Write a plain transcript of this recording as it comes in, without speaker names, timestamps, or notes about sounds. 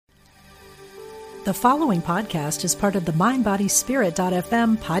The following podcast is part of the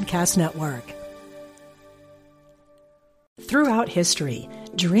MindBodySpirit.fm podcast network. Throughout history,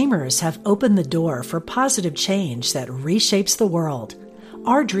 dreamers have opened the door for positive change that reshapes the world.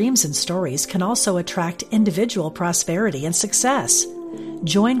 Our dreams and stories can also attract individual prosperity and success.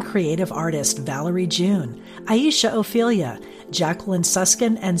 Join creative artist Valerie June, Aisha Ophelia, Jacqueline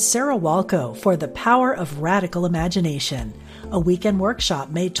Suskin, and Sarah Walco for The Power of Radical Imagination, a weekend workshop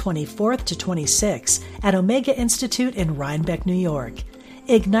May 24th to 26th at Omega Institute in Rhinebeck, New York.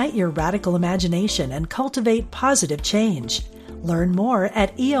 Ignite your radical imagination and cultivate positive change. Learn more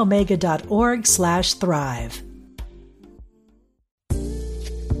at eomega.org/thrive.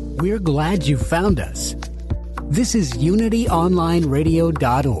 We're glad you found us. This is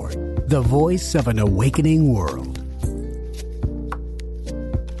UnityOnlineRadio.org, the voice of an awakening world.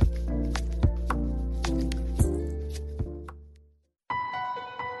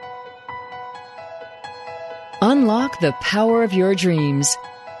 Unlock the power of your dreams.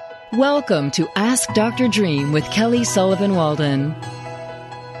 Welcome to Ask Dr. Dream with Kelly Sullivan Walden.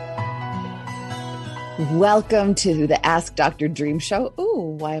 Welcome to the Ask Dr. Dream show.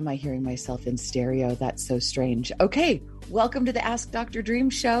 Ooh, why am I hearing myself in stereo? That's so strange. Okay, welcome to the Ask Dr. Dream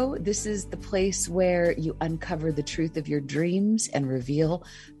show. This is the place where you uncover the truth of your dreams and reveal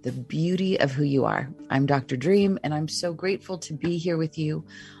the beauty of who you are. I'm Dr. Dream, and I'm so grateful to be here with you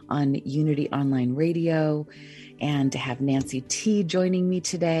on Unity Online Radio and to have Nancy T joining me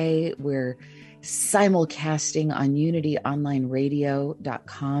today. We're simulcasting on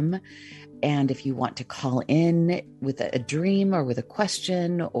UnityOnlineRadio.com. And if you want to call in with a dream or with a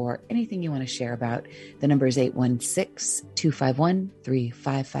question or anything you want to share about, the number is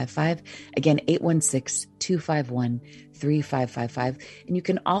 816-251-3555. Again, 816-251-3555. And you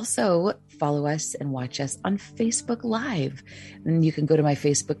can also follow us and watch us on Facebook Live. And you can go to my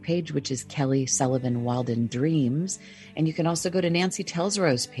Facebook page, which is Kelly Sullivan Walden Dreams. And you can also go to Nancy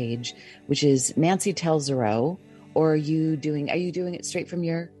Telsro's page, which is Nancy Telsro. Or are you doing it straight from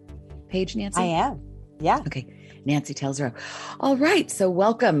your page, Nancy? I am. Yeah. Okay. Nancy Telsro. All right. So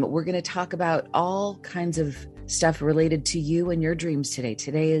welcome. We're going to talk about all kinds of stuff related to you and your dreams today.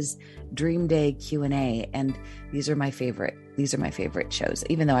 Today is Dream Day Q&A, and these are my favorite shows,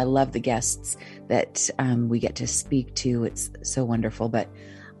 even though I love the guests that we get to speak to. It's so wonderful, but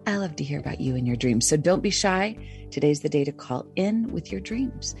I love to hear about you and your dreams. So don't be shy. Today's the day to call in with your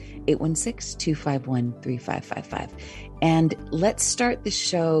dreams. 816-251-3555. And let's start the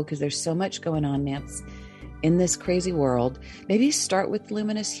show because there's so much going on, Nance, in this crazy world. Maybe start with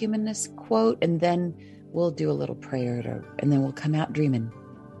Luminous Humanness quote, and then we'll do a little prayer, and then we'll come out dreaming.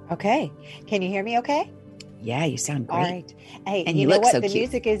 Okay. Can you hear me okay? Yeah, you sound great. All right. Hey, and you know look what? so the cute.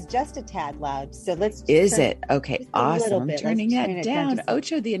 Music is just a tad loud. So let's Is it? Okay, awesome. I'm bit. turning Let's that turn it down. down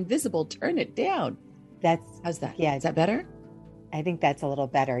Ocho the Invisible, turn it down. How's that? Yeah. Is that better? I think that's a little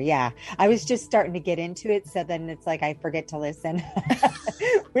better. Yeah. I was just starting to get into it. So then it's like I forget to listen.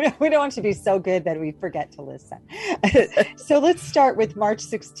 we don't want to be so good that we forget to listen. So let's start with March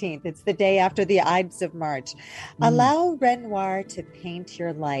 16th. It's the day after the Ides of March. Allow Renoir to paint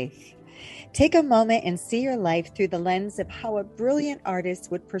your life. Take a moment and see your life through the lens of how a brilliant artist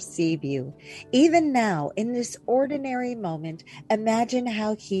would perceive you. Even now, in this ordinary moment, imagine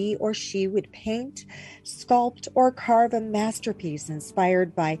how he or she would paint, sculpt, or carve a masterpiece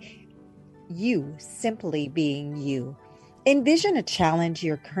inspired by you simply being you. Envision a challenge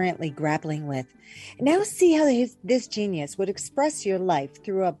you're currently grappling with. Now see how this genius would express your life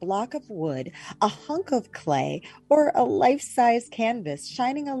through a block of wood, a hunk of clay, or a life-size canvas,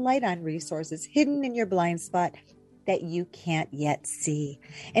 shining a light on resources hidden in your blind spot that you can't yet see.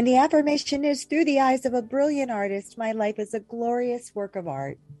 And the affirmation is, through the eyes of a brilliant artist, my life is a glorious work of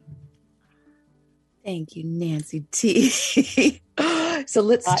art. Thank you, Nancy T. So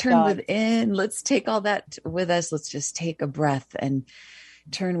let's turn within. Let's take all that with us. Let's just take a breath and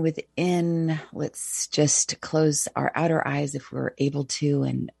turn within. Let's just close our outer eyes if we're able to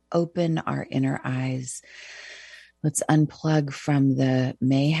and open our inner eyes. Let's unplug from the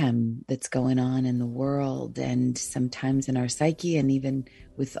mayhem that's going on in the world and sometimes in our psyche, and even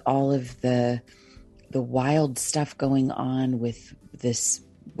with all of the wild stuff going on with this.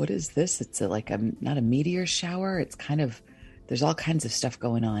 What is this? It's not a meteor shower. It's there's all kinds of stuff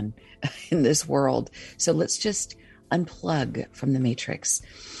going on in this world. So let's just unplug from the matrix.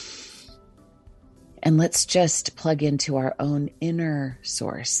 And let's just plug into our own inner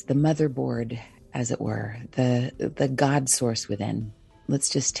source, the motherboard, as it were, the God source within. Let's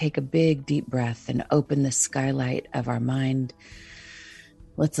just take a big, deep breath and open the skylight of our mind.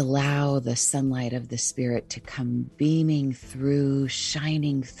 Let's allow the sunlight of the Spirit to come beaming through,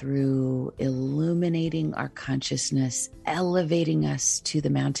 shining through, illuminating our consciousness, elevating us to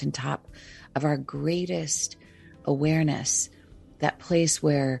the mountaintop of our greatest awareness, that place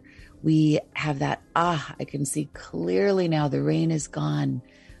where we have that, I can see clearly now, the rain is gone.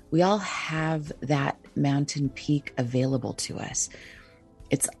 We all have that mountain peak available to us.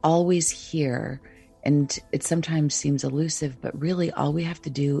 It's always here. And it sometimes seems elusive, but really all we have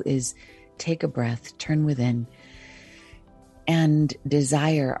to do is take a breath, turn within, and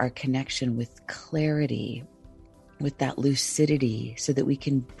desire our connection with clarity, with that lucidity, so that we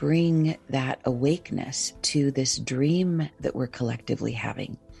can bring that awakeness to this dream that we're collectively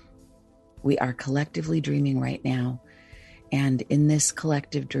having. We are collectively dreaming right now. And in this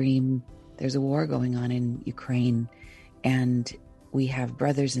collective dream, there's a war going on in Ukraine, and we have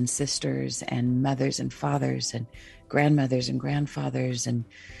brothers and sisters and mothers and fathers and grandmothers and grandfathers and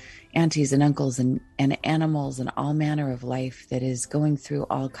aunties and uncles and animals and all manner of life that is going through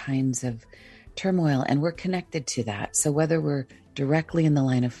all kinds of turmoil. And we're connected to that. So whether we're directly in the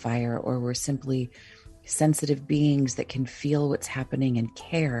line of fire or we're simply sensitive beings that can feel what's happening and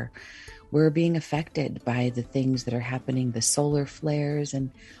care, we're being affected by the things that are happening, the solar flares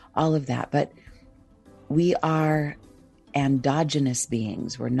and all of that. But we are endogenous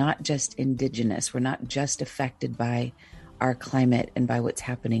beings. We're not just indigenous. We're not just affected by our climate and by what's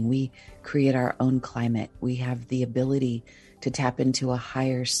happening. We create our own climate. We have the ability to tap into a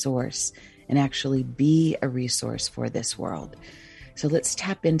higher source and actually be a resource for this world. So let's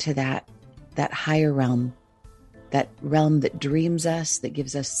tap into that higher realm, that realm that dreams us, that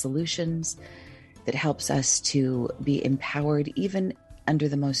gives us solutions, that helps us to be empowered even under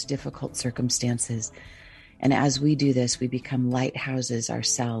the most difficult circumstances. And as we do this, we become lighthouses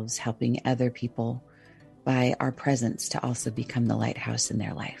ourselves, helping other people by our presence to also become the lighthouse in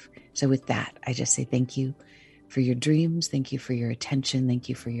their life. So with that, I just say thank you for your dreams. Thank you for your attention. Thank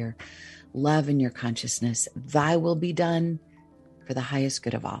you for your love and your consciousness. Thy will be done for the highest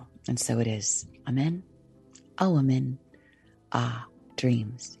good of all. And so it is. Amen. Oh, amen.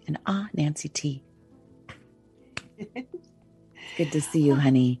 Dreams. And Nancy T. Good to see you,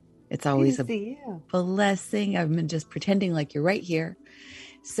 honey. It's always a blessing. I've been just pretending like you're right here.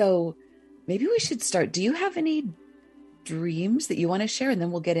 So maybe we should start. Do you have any dreams that you want to share? And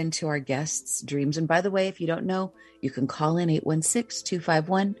then we'll get into our guests' dreams. And by the way, if you don't know, you can call in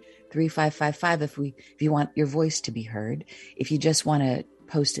 816-251-3555 if you want your voice to be heard. If you just want to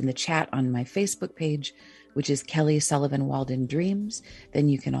post in the chat on my Facebook page, which is Kelly Sullivan Walden Dreams, then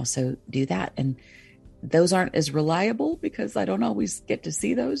you can also do that. And those aren't as reliable because I don't always get to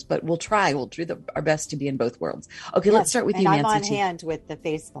see those, but we'll try. We'll do our best to be in both worlds. Okay, yes, let's start with you, Nancy. I'm on hand with the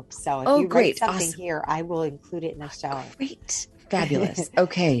Facebook, so if you write something here, I will include it in the show. Great. Fabulous.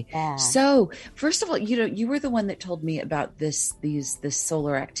 Okay. Yeah. So first of all, you were the one that told me about this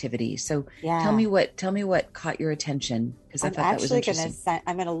solar activity. So tell me what caught your attention, because I thought that was interesting.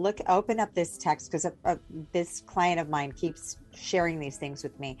 I'm going to open up this text because this client of mine keeps sharing these things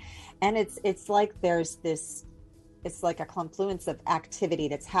with me, and it's like there's this. It's like a confluence of activity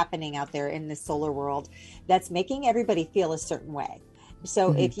that's happening out there in the solar world that's making everybody feel a certain way.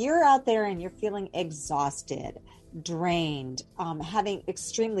 So if you're out there and you're feeling exhausted, drained, having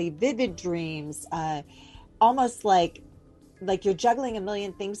extremely vivid dreams, almost like you're juggling a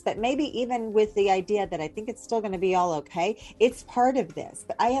million things, but maybe even with the idea that I think it's still going to be all okay. It's part of this.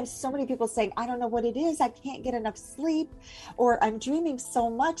 But I have so many people saying, I don't know what it is. I can't get enough sleep, or I'm dreaming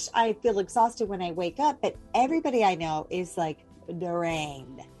so much. I feel exhausted when I wake up. But everybody I know is like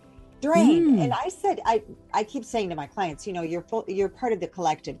drained. And I said, I keep saying to my clients, you're part of the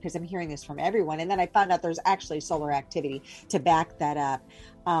collective, because I'm hearing this from everyone. And then I found out there's actually solar activity to back that up.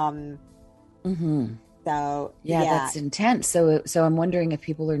 So yeah, that's intense. So I'm wondering if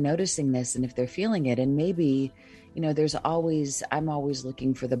people are noticing this and if they're feeling it. And maybe, I'm always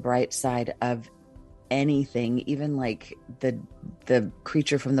looking for the bright side of anything, even like the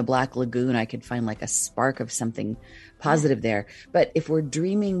creature from the Black Lagoon. I could find like a spark of something positive there. But if we're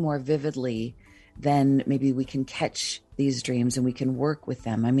dreaming more vividly, then maybe we can catch these dreams and we can work with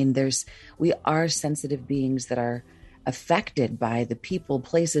them. I mean, we are sensitive beings that are affected by the people,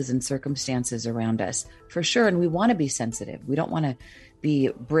 places, and circumstances around us, for sure. And we want to be sensitive. We don't want to be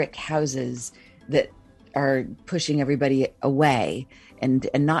brick houses that are pushing everybody away and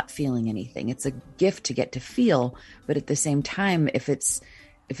not feeling anything. It's a gift to get to feel, but at the same time, if it's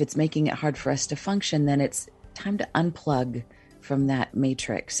making it hard for us to function, then it's time to unplug from that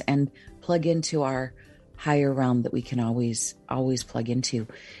matrix and plug into our higher realm that we can always plug into.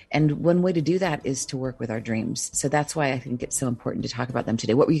 And one way to do that is to work with our dreams. So that's why I think it's so important to talk about them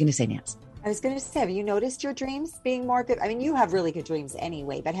today. What were you going to say, Nance? I was going to say, have you noticed your dreams being more good? I mean, you have really good dreams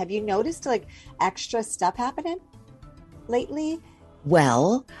anyway, but have you noticed like extra stuff happening lately?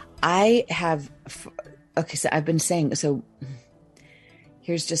 Well, I have. Okay, so I've been saying, so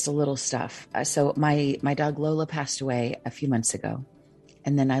here's just a little stuff. So my dog Lola passed away a few months ago.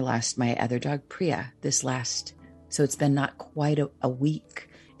 And then I lost my other dog, Priya, so it's been not quite a week.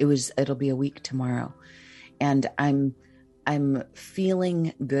 It'll be a week tomorrow. And I'm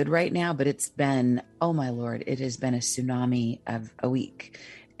feeling good right now, but it's been, oh my Lord, it has been a tsunami of a week.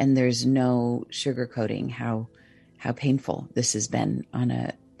 And there's no sugarcoating how painful this has been on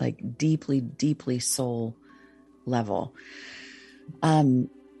a like deeply, deeply soul level.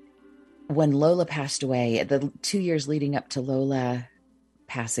 When Lola passed away, the 2 years leading up to Lola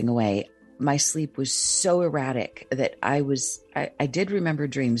passing away, my sleep was so erratic that I did remember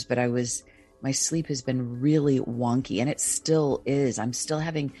dreams, but my sleep has been really wonky, and it still is.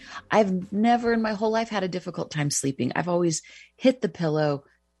 I've never in my whole life had a difficult time sleeping. I've always hit the pillow,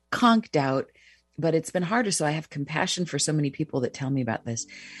 conked out, but it's been harder. So I have compassion for so many people that tell me about this.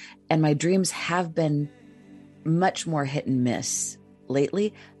 And my dreams have been much more hit and miss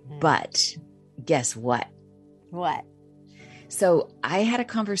lately, but guess what? What? So I had a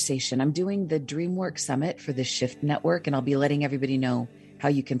conversation. I'm doing the DreamWork Summit for the Shift Network, and I'll be letting everybody know how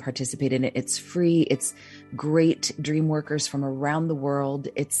you can participate in it. It's free. It's great dream workers from around the world.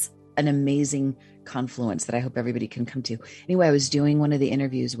 It's an amazing confluence that I hope everybody can come to. Anyway, I was doing one of the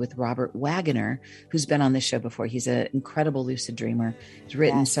interviews with Robert Waggoner, who's been on this show before. He's an incredible lucid dreamer. He's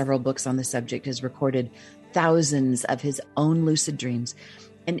written several books on the subject, has recorded thousands of his own lucid dreams.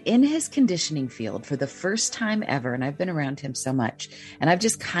 And in his conditioning field, for the first time ever, and I've been around him so much, and I've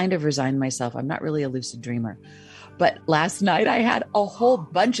just kind of resigned myself. I'm not really a lucid dreamer. But last night I had a whole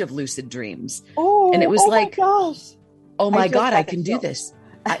bunch of lucid dreams. Oh, and it was my gosh. Oh my God, I can do this.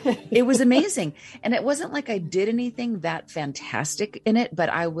 It was amazing. And it wasn't like I did anything that fantastic in it, but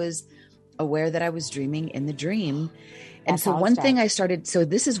I was aware that I was dreaming in the dream. And so one thing I started, so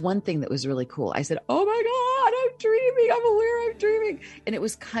this is one thing that was really cool. I said, oh my God, I'm dreaming. I'm aware I'm dreaming. And it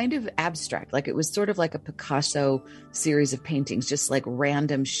was kind of abstract. Like it was sort of like a Picasso series of paintings, just like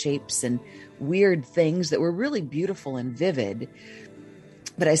random shapes and weird things that were really beautiful and vivid.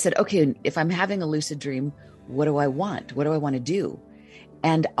 But I said, okay, if I'm having a lucid dream, what do I want? What do I want to do?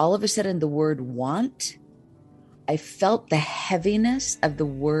 And all of a sudden the word want, I felt the heaviness of the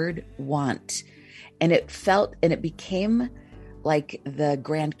word want. And it became like the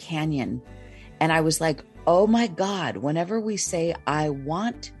Grand Canyon. And I was like, oh my God, whenever we say, I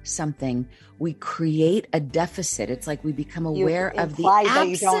want something, we create a deficit. It's like we become aware of the absence. That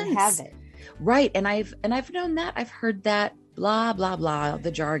you don't have it. Right. And I've known that. I've heard that, blah, blah, blah, the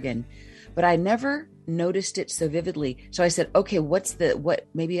jargon, but I never noticed it so vividly. So I said, okay,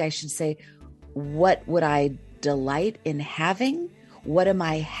 maybe I should say, what would I delight in having? What am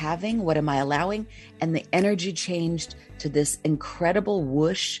I having? What am I allowing? And the energy changed to this incredible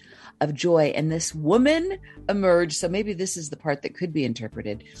whoosh of joy. And this woman emerged. So maybe this is the part that could be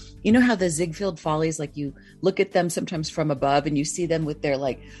interpreted. You know how the Ziegfeld Follies, like you look at them sometimes from above and you see them with their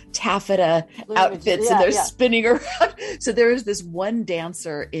like taffeta outfits and they're spinning around. So there is this one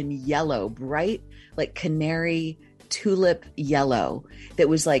dancer in yellow, bright, like canary tulip yellow that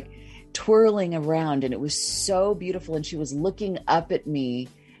was like twirling around, and it was so beautiful. And she was looking up at me,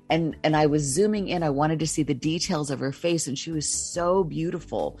 and I was zooming in. I wanted to see the details of her face, and she was so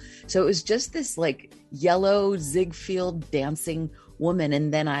beautiful. So it was just this like yellow Ziegfeld dancing woman.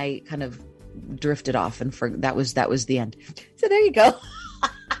 And then I kind of drifted off, and that was the end. So there you go.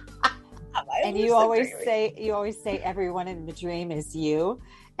 And you always say everyone in the dream is you.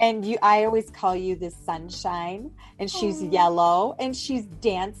 And I always call you the sunshine, and she's yellow and she's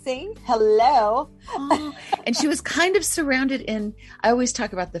dancing. Hello. And she was kind of surrounded I always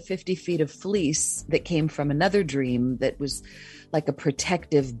talk about the 50 feet of fleece that came from another dream that was like a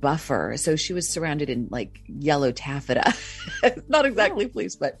protective buffer. So she was surrounded in like yellow taffeta. Not exactly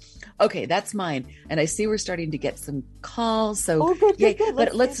fleece, but okay, that's mine. And I see we're starting to get some calls. So good.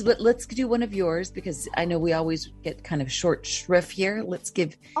 But let's do one of yours, because I know we always get kind of short shrift here. Let's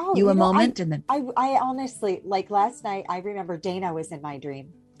give you a moment. And then I honestly, like last night, I remember Dana was in my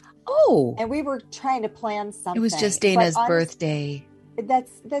dream. Oh, and we were trying to plan something. It was just Dana's birthday.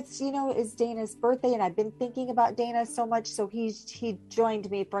 That's is Dana's birthday, and I've been thinking about Dana so much. So he joined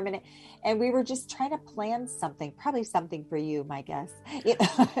me for a minute, and we were just trying to plan something, probably something for you, my guess.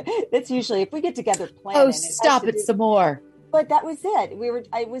 That's usually if we get together, plan. Oh, stop it some more. But that was it.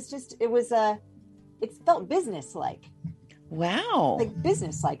 it felt business-like. Wow. Like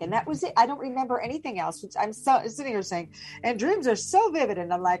business-like. And that was it. I don't remember anything else, which I'm so sitting here saying, and dreams are so vivid.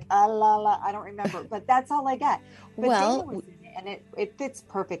 And I'm like, I don't remember, but that's all I got. But Well, and it fits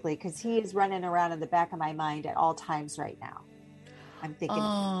perfectly because he is running around in the back of my mind at all times right now. I'm thinking.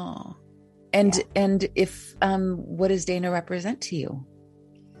 oh, and if, what does Dana represent to you?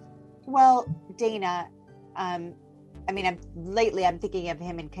 Well, Dana, I'm thinking of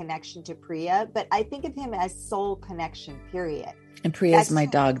him in connection to Priya, but I think of him as soul connection, period. And Priya's my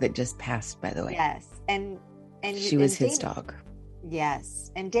dog that just passed, by the way. Yes. And she was and his dog.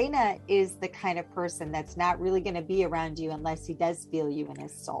 Yes. And Dana is the kind of person that's not really going to be around you unless he does feel you in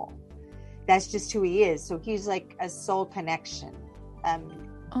his soul. That's just who he is. So he's like a soul connection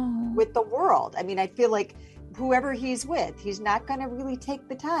with the world. I mean, I feel like whoever he's with, he's not going to really take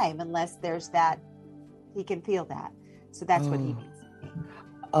the time unless there's that, he can feel that. So that's what he means to me.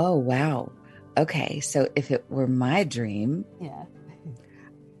 Oh, wow. Okay. So if it were my dream, yeah,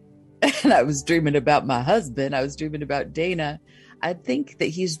 and I was dreaming about my husband, I was dreaming about Dana, I think that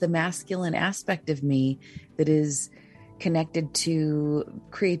he's the masculine aspect of me that is connected to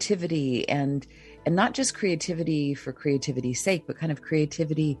creativity and not just creativity for creativity's sake, but kind of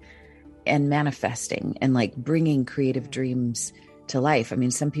creativity and manifesting and like bringing creative dreams to life. I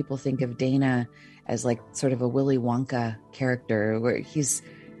mean, some people think of Dana as like sort of a Willy Wonka character where he's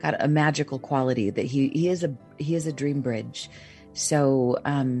got a magical quality that he is a dream bridge. So,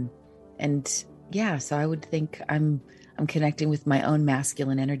 so I would think I'm connecting with my own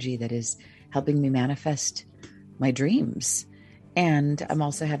masculine energy that is helping me manifest my dreams. And I'm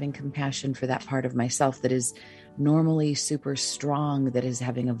also having compassion for that part of myself that is normally super strong, that is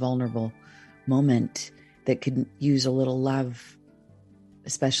having a vulnerable moment that could use a little love,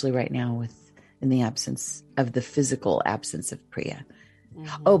 especially right now in the absence of the physical absence of Priya.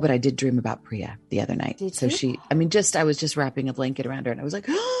 Mm-hmm. Oh, but I did dream about Priya the other night. Did so you? I was just wrapping a blanket around her and I was like,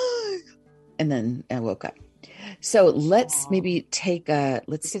 and then I woke up. So let's maybe take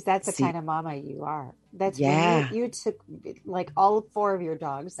because that's the kind of mama you are. That's when you took like all 4 of your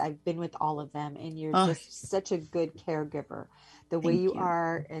dogs. I've been with all of them, and you're just such a good caregiver. The way you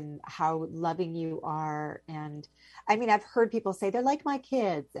are and how loving you are. And I mean, I've heard people say they're like my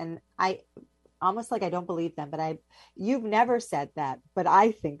kids, and I almost like I don't believe them, but you've never said that, but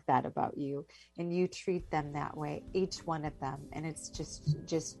I think that about you, and you treat them that way, each one of them. And it's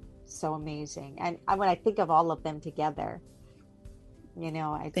just so amazing. And when I think of all of them together,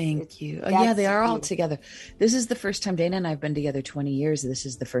 thank you. Yeah, they are all together. This is the first time Dana and I've been together 20 years. This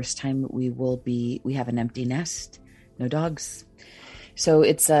is the first time we have an empty nest, no dogs. So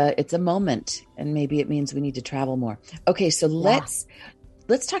it's a moment, and maybe it means we need to travel more. Okay. So let's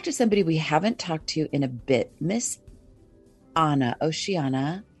talk to somebody we haven't talked to in a bit. Miss Ana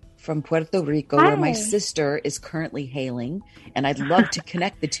Oceana from Puerto Rico, where my sister is currently hailing, and I'd love to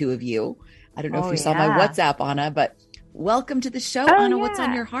connect the two of you. I don't know if you saw my WhatsApp, Ana, but welcome to the show, Ana. What's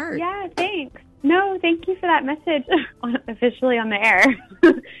on your heart? Yeah, thanks. No, thank you for that message officially on the air.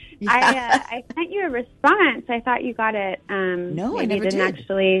 I sent you a response. I thought you got it. No, I never didn't did.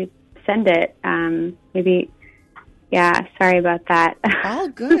 actually send it. Yeah, sorry about that. All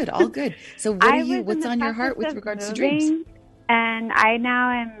good. So what's on your heart with regards to dreams? And I now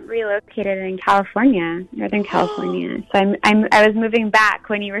am relocated in California, Northern California. So I was moving back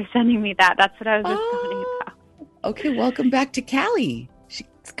when you were sending me that. That's what I was responding about. Okay, welcome back to Cali. She's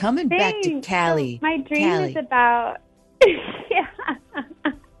coming back to Cali. So my dream is about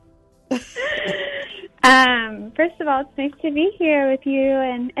first of all, it's nice to be here with you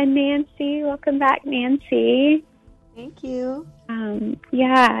and Nancy. Welcome back, Nancy. Thank you. And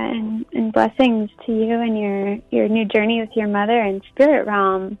blessings to you and your new journey with your mother and spirit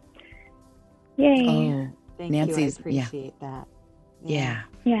realm. Yay. Oh, thank Nancy's, you. I appreciate that. Yeah.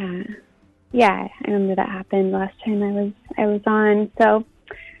 I remember that happened last time I was on. So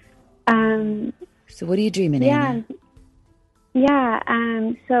so what are you dreaming, Ana?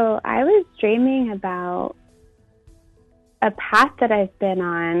 So I was dreaming about a path that I've been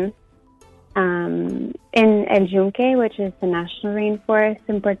on in El Yunque, which is the national rainforest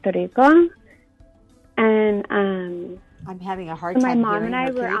in Puerto Rico. And I'm having a hard time. My mom and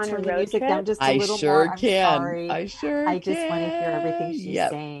I were on a road trip. Down just a I little sure more. can. Sorry. I sure I just can. want to hear everything she's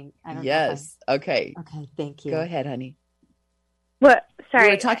saying. I don't know. Okay. Okay. Thank you. Go ahead, honey. What? Sorry.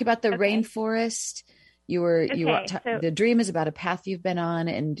 You were talking about the rainforest. So the dream is about a path you've been on,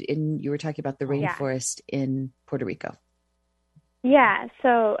 and you were talking about the rainforest in Puerto Rico. Yeah.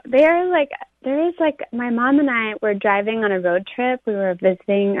 So there is my mom and I were driving on a road trip. We were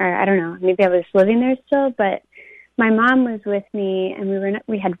visiting, or I don't know, maybe I was living there still, but my mom was with me, and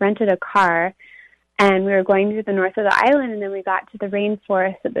we had rented a car, And we were going through the north of the island, and then we got to the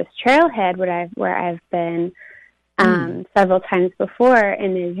rainforest at this trailhead where I've been several times before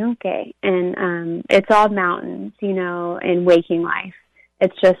in the Yunque. And it's all mountains, you know, in waking life.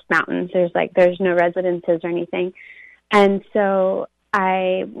 It's just mountains. There's no residences or anything. And so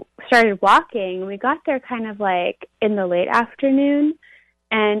I started walking. We got there kind of like in the late afternoon.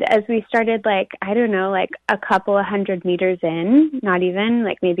 And as we started, like, I don't know, like a couple of 100 meters in, not even,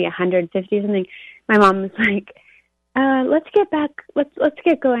 like maybe 150 something, my mom was like, let's get back. Let's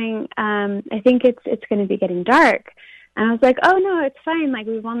get going. I think it's going to be getting dark. And I was like, oh no, it's fine. Like,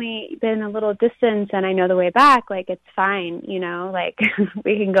 we've only been a little distance and I know the way back. Like, it's fine, you know, like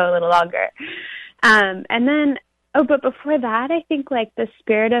we can go a little longer. And then, but before that, I think like the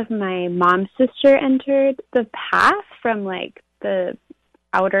spirit of my mom's sister entered the path from like the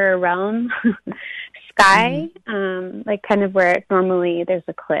outer realm sky, like kind of where normally there's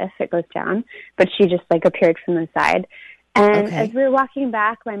a cliff, it goes down, but she just like appeared from the side. And as we were walking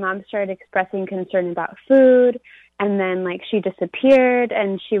back, my mom started expressing concern about food. And then, like, she disappeared,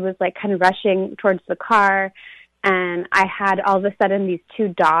 and she was, like, kind of rushing towards the car. And I had, all of a sudden, these two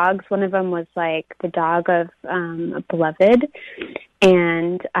dogs. One of them was, like, the dog of a beloved,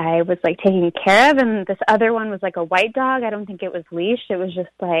 and I was, like, taking care of. And this other one was, like, a white dog. I don't think it was leashed. It was just,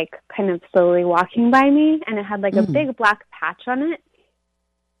 like, kind of slowly walking by me. And it had, like, a big black patch on it.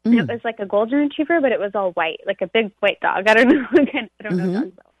 And it was, like, a golden retriever, but it was all white, like a big white dog. I don't know. I don't know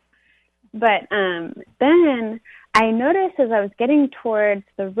dogs, though. But then I noticed as I was getting towards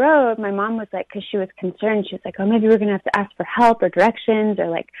the road, my mom was like, because she was concerned, she was like, oh, maybe we're going to have to ask for help or directions, or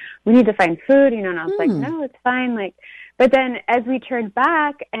like, we need to find food, you know, and I was like, no, it's fine. Like, but then as we turned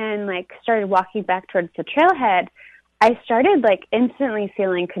back and like started walking back towards the trailhead, I started like instantly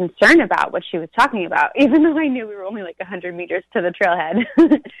feeling concern about what she was talking about, even though I knew we were only like 100 meters to the trailhead.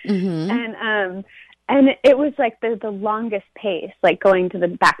 And it was like the longest pace, like going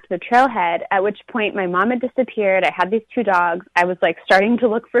back to the trailhead, at which point my mom had disappeared. I had these two dogs. I was like starting to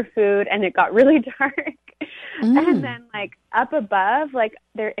look for food, and it got really dark. And then like up above, like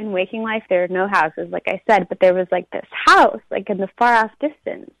there in waking life, there are no houses, like I said, but there was like this house, like in the far off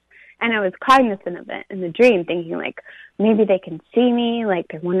distance. And I was cognizant of it in the dream, thinking like, maybe they can see me. Like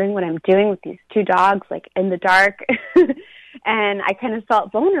they're wondering what I'm doing with these two dogs, like in the dark. And I kind of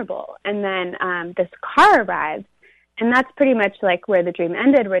felt vulnerable. And then this car arrived, and that's pretty much like where the dream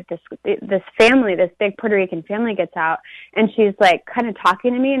ended, where this family, this big Puerto Rican family gets out, and she's like kind of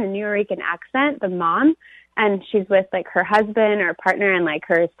talking to me in a New Rican accent, the mom, and she's with like her husband or partner and like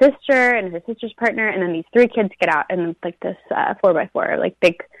her sister and her sister's partner, and then these three kids get out in like this 4x4, like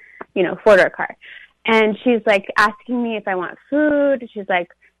big, you know, four-door car. And she's like asking me if I want food. She's like,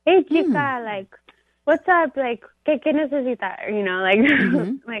 hey, chica, like, what's up? Like, ¿qué necesitas? You know, like,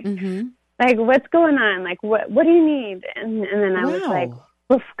 like, what's going on? Like, what do you need? And then I was like,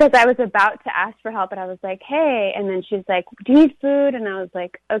 because I was about to ask for help, and I was like, hey. And then she's like, do you need food? And I was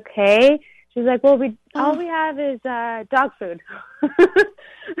like, okay. She's like, well, all we have is dog food.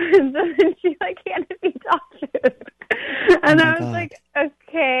 And so then she like handed me dog food, and I was like,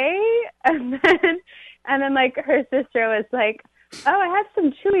 okay. And then like her sister was like, oh, I have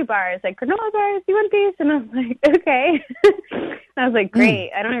some chewy bars, like granola bars. You want these? And I was like, okay. I was like,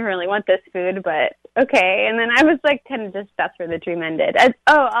 great. I don't even really want this food, but okay. And then I was like, kind of just, that's where the dream ended.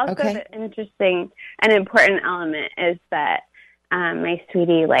 Also the interesting and important element is that my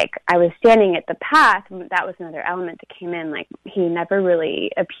sweetie, like I was standing at the path. That was another element that came in. Like he never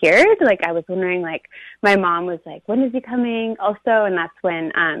really appeared. Like I was wondering, like my mom was like, when is he coming also? And that's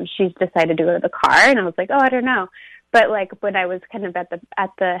when she's decided to go to the car. And I was like, oh, I don't know. But like when I was kind of at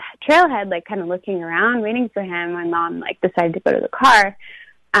the trailhead, like kind of looking around, waiting for him, my mom like decided to go to the car.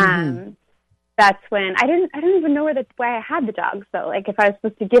 That's when I don't even know why I had the dogs though. Like if I was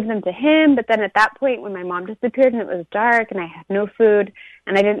supposed to give them to him, but then at that point when my mom disappeared and it was dark and I had no food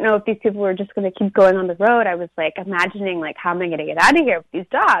and I didn't know if these people were just going to keep going on the road, I was like imagining like, how am I going to get out of here with these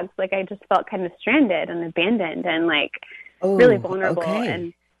dogs? Like I just felt kind of stranded and abandoned and like really vulnerable.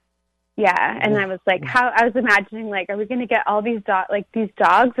 And yeah. And I was like, I was imagining like, are we going to get all these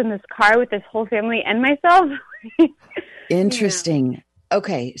dogs in this car with this whole family and myself? Interesting. Yeah.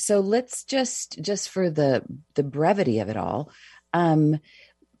 Okay, so let's just for the brevity of it all,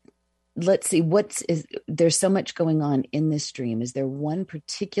 let's see there's so much going on in this dream. Is there one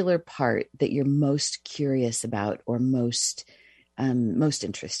particular part that you're most curious about or most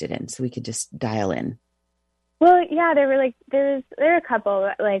interested in? So we could just dial in. Well, yeah, there were a couple.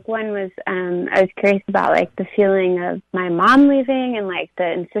 Like one was I was curious about like the feeling of my mom leaving and like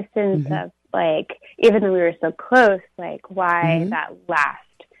the insistence of like, even though we were so close, like why that last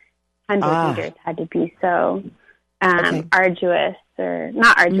 100 meters had to be so arduous, or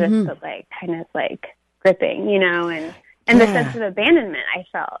not arduous, but like kind of like gripping, you know, and the sense of abandonment I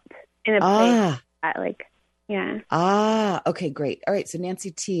felt in a place that, like, okay, great. All right. So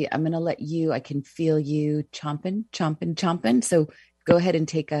Nancy T, I'm going to let you, I can feel you chomping. So go ahead and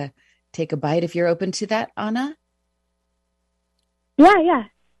take a bite if you're open to that, Anna. Yeah.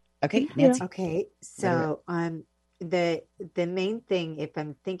 Okay, Nancy. Okay. So, the main thing, if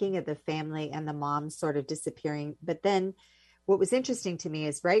I'm thinking of the family and the mom sort of disappearing, but then what was interesting to me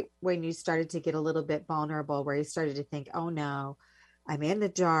is right when you started to get a little bit vulnerable, where you started to think, oh no, I'm in the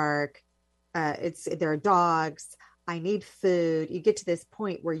dark. There are dogs. I need food. You get to this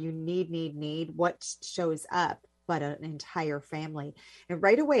point where you need what shows up, but an entire family. And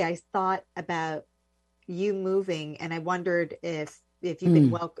right away I thought about you moving, and I wondered if you've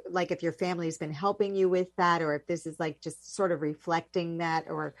been like if your family has been helping you with that, or if this is like just sort of reflecting that,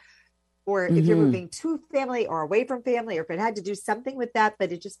 or if you're moving to family or away from family, or if it had to do something with that,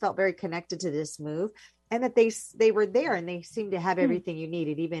 but it just felt very connected to this move, and that they were there and they seemed to have everything you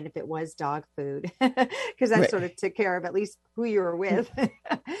needed, even if it was dog food, because that sort of took care of at least who you were with.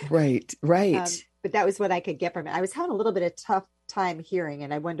 Right. But that was what I could get from it. I was having a little bit of tough time hearing,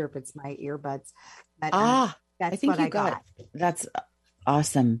 and I wonder if it's my earbuds. But, that's I think what I got. That's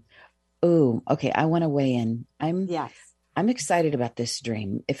awesome. Oh, okay. I want to weigh in. I'm excited about this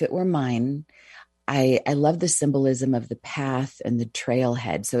dream. If it were mine, I love the symbolism of the path and the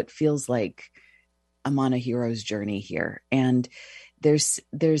trailhead. So it feels like I'm on a hero's journey here. And there's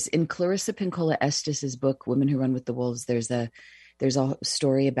in Clarissa Pinkola Estes's book, Women Who Run with the Wolves, there's a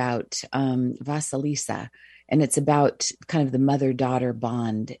story about Vasilisa, and it's about kind of the mother-daughter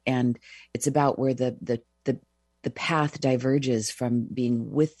bond. And it's about where the path diverges from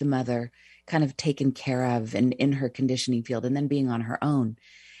being with the mother, kind of taken care of and in her conditioning field, and then being on her own.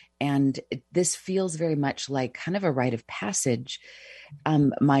 And this feels very much like kind of a rite of passage.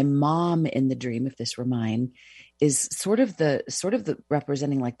 My mom in the dream, if this were mine, is sort of the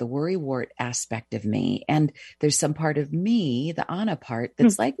representing like the worrywart aspect of me. And there's some part of me, the Anna part,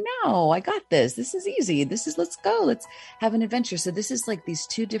 that's like, no, I got this. This is easy. Let's go. Let's have an adventure. So this is like these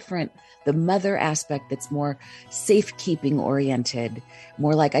two different, the mother aspect that's more safekeeping oriented,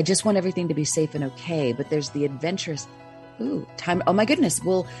 more like, I just want everything to be safe and okay. But there's the adventurous time. Oh my goodness.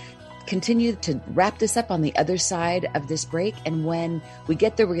 We'll continue to wrap this up on the other side of this break. And when we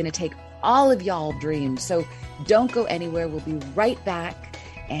get there, we're going to take all of y'all dreams. So don't go anywhere. We'll be right back,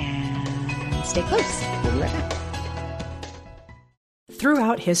 and stay close. We'll be right back.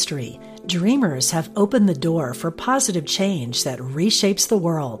 Throughout history, dreamers have opened the door for positive change that reshapes the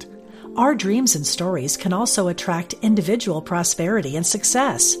world. Our dreams and stories can also attract individual prosperity and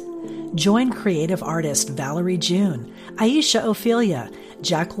success. Join creative artist Valerie June, Aisha Ophelia,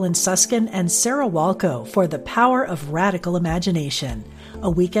 Jacqueline Suskin, and Sarah Walco for The Power of Radical Imagination, a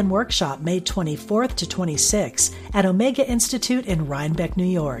weekend workshop May 24th to 26th at Omega Institute in Rhinebeck, New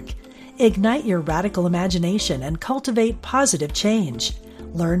York. Ignite your radical imagination and cultivate positive change.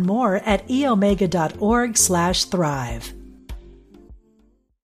 Learn more at eomega.org/thrive.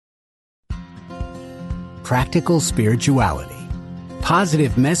 Practical spirituality.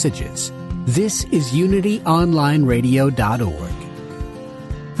 Positive messages. This is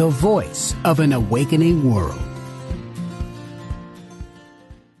UnityOnlineRadio.org. The voice of an awakening world.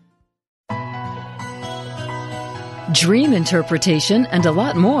 Dream interpretation and a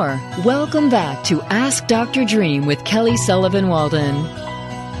lot more. Welcome back to Ask Dr. Dream with Kelly Sullivan Walden.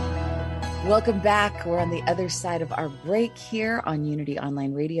 Welcome back. We're on the other side of our break here on Unity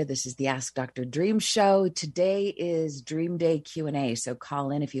Online Radio. This is the Ask Dr. Dream show. Today is Dream Day Q&A. So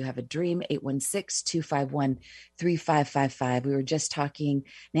call in if you have a dream, 816-251-3555. We were just talking,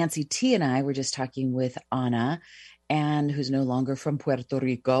 Nancy T and I were just talking with Anna, and who's no longer from Puerto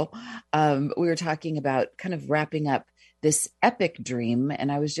Rico. We were talking about kind of wrapping up this epic dream.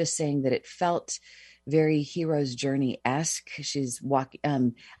 And I was just saying that it felt very hero's journey-esque. She's walking.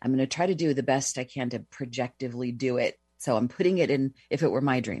 I'm going to try to do the best I can to projectively do it. So I'm putting it in, if it were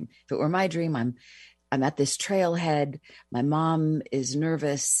my dream. If it were my dream, I'm at this trailhead. My mom is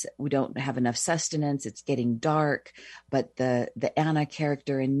nervous. We don't have enough sustenance. It's getting dark. But the Anna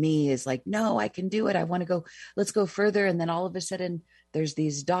character in me is like, no, I can do it. I want to go. Let's go further. And then all of a sudden, there's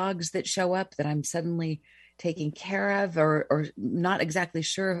these dogs that show up that I'm suddenly taking care of, or not exactly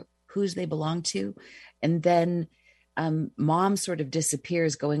sure whose they belong to. And then mom sort of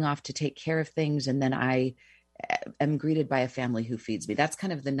disappears, going off to take care of things. And then I am greeted by a family who feeds me. That's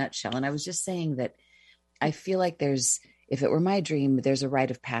kind of the nutshell. And I was just saying that I feel like if it were my dream, there's a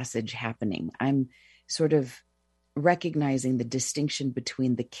rite of passage happening. I'm sort of recognizing the distinction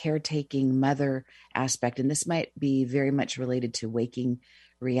between the caretaking mother aspect, and this might be very much related to waking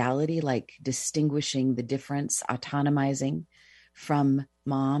reality, like distinguishing the difference, autonomizing from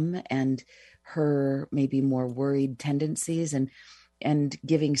mom and her maybe more worried tendencies, and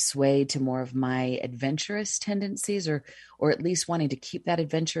giving sway to more of my adventurous tendencies, or at least wanting to keep that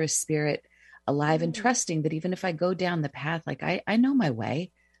adventurous spirit alive, and trusting that even if I go down the path, like I know my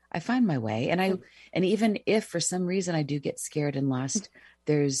way, I find my way. And even if for some reason I do get scared and lost,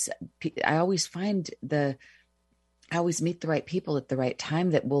 I always meet the right people at the right time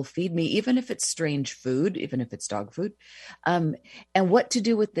that will feed me, even if it's strange food, even if it's dog food, and what to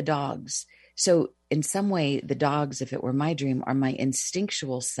do with the dogs. So in some way, the dogs, if it were my dream, are my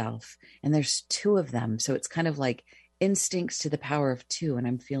instinctual self. And there's 2 of them. So it's kind of like instincts to the power of 2. And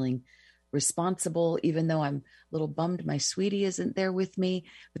I'm feeling responsible, even though I'm a little bummed my sweetie isn't there with me.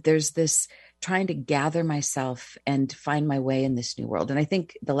 But there's this trying to gather myself and find my way in this new world. And I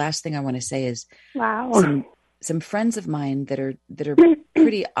think the last thing I want to say is, wow, some friends of mine that are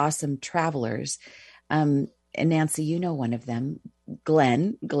pretty awesome travelers. And Nancy, you know one of them,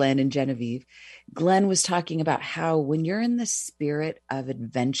 Glenn and Genevieve. Glenn was talking about how when you're in the spirit of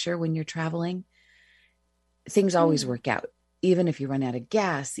adventure, when you're traveling, things always work out. Even if you run out of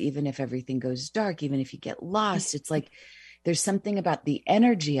gas, even if everything goes dark, even if you get lost, it's like there's something about the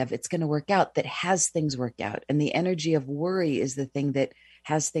energy of it's going to work out that has things work out. And the energy of worry is the thing that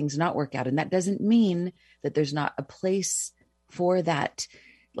has things not work out. And that doesn't mean that there's not a place for that,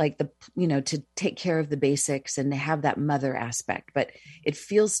 like to take care of the basics and to have that mother aspect. But it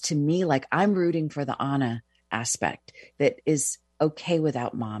feels to me like I'm rooting for the Anna aspect that is okay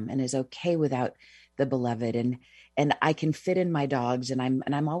without mom and is okay without the beloved. And I can fit in my dogs, and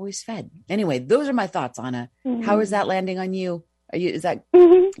I'm always fed. Anyway, those are my thoughts, Anna. Mm-hmm. How is that landing on you? Is that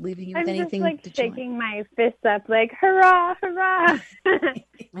leaving you with anything? I'm just shaking my fists up, like hurrah, hurrah!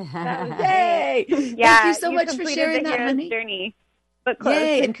 Yay! Yeah, thank you so much for sharing that, honey. Journey,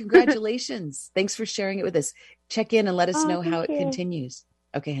 yay! And congratulations! Thanks for sharing it with us. Check in and let us know how it continues.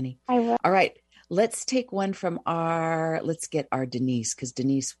 Okay, honey. I will. All right, let's take one from let's get our Denise, because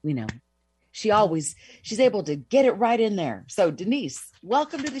Denise, we know. She's able to get it right in there. So Denise,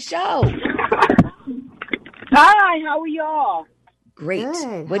 welcome to the show. Hi, how are y'all? Great.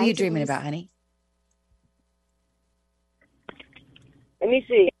 Good. What are you dreaming about, honey? Let me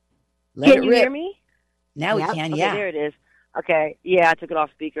see. Can you hear me? Now we can, okay, yeah. There it is. Okay. Yeah, I took it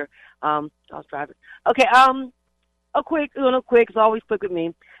off speaker. I was driving. Okay, quick, it's always quick with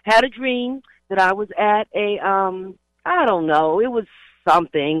me. Had a dream that I was at I don't know, it was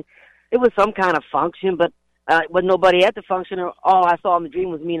something. It was some kind of function, but nobody at the function, or all I saw in the dream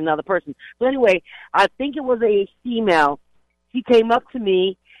was me and another person. So anyway, I think it was a female. She came up to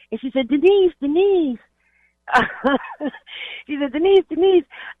me and she said, Denise. She said, Denise,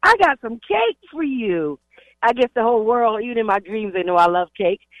 I got some cake for you. I guess the whole world, even in my dreams, they know I love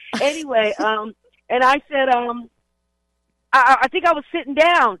cake. Anyway, and I said, I think I was sitting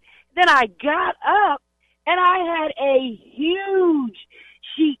down. Then I got up and I had a huge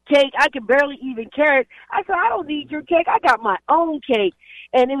sheet cake. I could barely even carry it. I said, I don't need your cake. I got my own cake.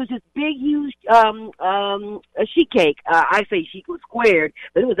 And it was this big, huge a sheet cake. I say sheet was squared,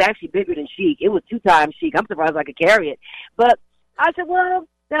 but it was actually bigger than sheet. It was 2 times sheet. I'm surprised I could carry it. But I said, well,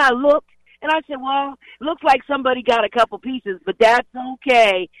 then I looked, and I said, well, it looks like somebody got a couple pieces, but that's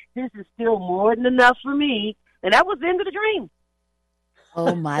okay. This is still more than enough for me. And that was the end of the dream.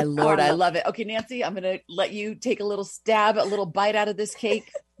 Oh, my Lord. I love it. Okay, Nancy, I'm going to let you take a little stab, a little bite out of this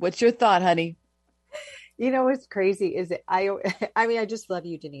cake. What's your thought, honey? You know, what's crazy is I just love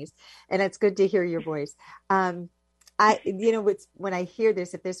you, Denise. And it's good to hear your voice. When I hear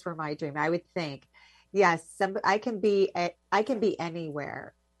this, if this were my dream, I would think, yes, I can be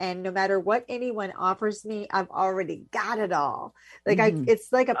anywhere. And no matter what anyone offers me, I've already got it all. Like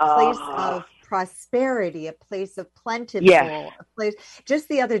it's like a place of prosperity, a place of plentiful, a place. Just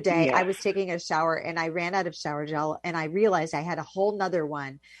the other day, I was taking a shower and I ran out of shower gel, and I realized I had a whole nother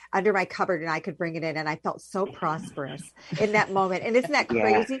one under my cupboard and I could bring it in. And I felt so prosperous in that moment. And isn't that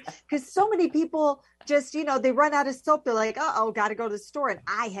crazy? Because so many people just, they run out of soap. They're like, got to go to the store. And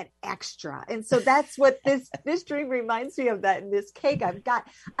I had extra. And so that's what this dream reminds me of, that in this cake, I've got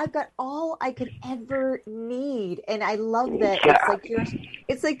all I could ever need. And I love that.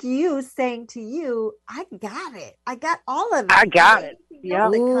 It's like you saying to you, I got it. I got all of it. I got it. Yeah.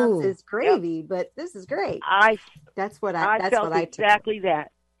 That comes is gravy, but this is great. That's what I felt exactly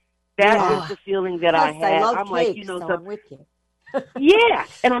that. That is the feeling that I had. I love I'm cake, like, so I'm with you. Yeah,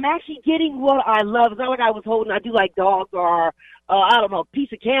 and I'm actually getting what I love. It's not like I was holding, I do like dogs or, I don't know, a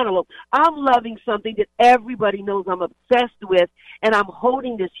piece of cantaloupe. I'm loving something that everybody knows I'm obsessed with, and I'm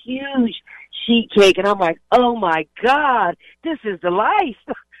holding this huge sheet cake, and I'm like, oh my God, this is the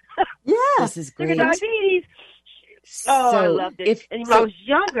life. Yeah. This is great. Diabetes. Oh, I loved it. And when I was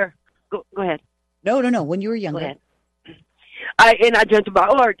younger, go ahead. No. When you were younger. Go ahead. I dreamt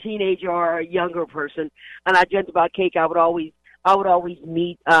about, or a teenager or a younger person, and I dreamt about cake. I would always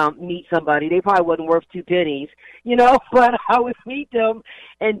meet somebody. They probably wasn't worth 2 pennies, but I would meet them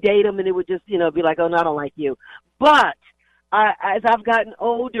and date them, and it would just, be like, oh, no, I don't like you. But as I've gotten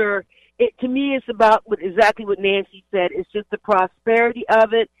older, to me, it's about exactly what Nancy said. It's just the prosperity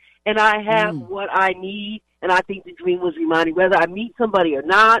of it, and I have what I need, and I think the dream was reminding, whether I meet somebody or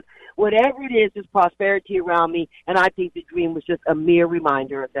not, whatever it is, there's prosperity around me, and I think the dream was just a mere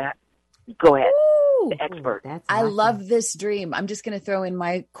reminder of that. Go ahead. Ooh, the expert. That's I awesome. love this dream. I'm just going to throw in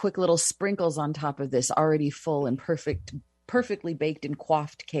my quick little sprinkles on top of this already full and perfectly baked and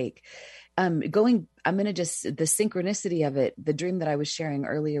coiffed cake. I'm going to just, the synchronicity of it, the dream that I was sharing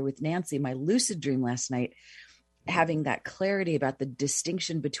earlier with Nancy, my lucid dream last night, having that clarity about the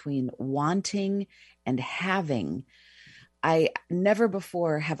distinction between wanting and having. I never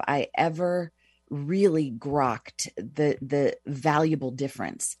before have I ever really grokked the valuable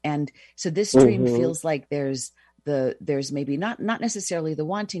difference. And so this dream feels like there's maybe not necessarily the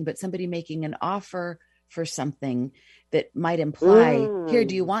wanting, but somebody making an offer for something that might imply, here,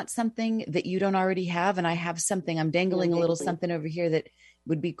 do you want something that you don't already have? And I have something, I'm dangling a little something over here that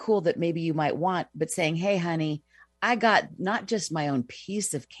would be cool that maybe you might want, but saying, hey, honey, I got not just my own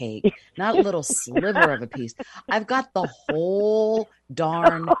piece of cake, not a little sliver of a piece. I've got the whole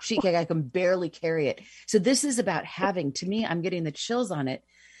darn sheet cake. I can barely carry it. So this is about having, to me, I'm getting the chills on it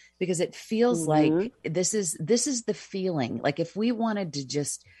because it feels like this is the feeling. Like if we wanted to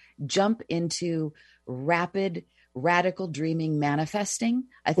just jump into rapid, radical dreaming, manifesting,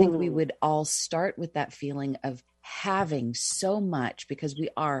 I think we would all start with that feeling of having so much, because we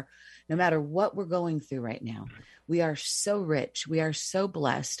are, no matter what we're going through right now, we are so rich. We are so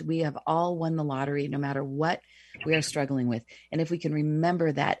blessed. We have all won the lottery, no matter what we are struggling with. And if we can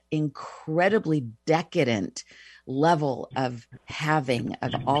remember that incredibly decadent level of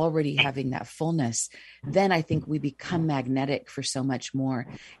already having that fullness, then I think we become magnetic for so much more.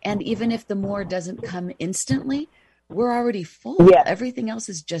 And even if the more doesn't come instantly, we're already full. Yeah. Everything else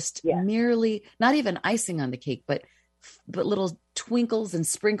is just merely, not even icing on the cake, but little twinkles and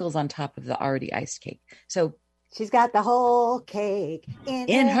sprinkles on top of the already iced cake. So she's got the whole cake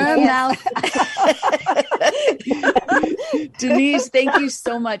in her mouth. Denise, thank you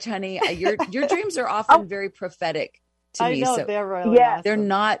so much, honey. Your dreams are often very prophetic to me. I know, so they're really awesome. They're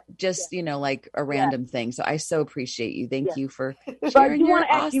not just, like a random thing. So I so appreciate you. Thank you for sharing your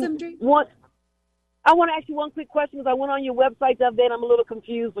awesome dream. I want to ask you one quick question because I went on your website the other day and I'm a little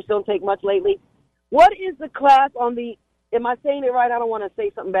confused, which don't take much lately. What is the class on am I saying it right? I don't want to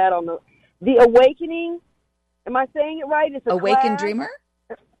say something bad on the Awakening. Am I saying it right? It's Awakened Dreamer?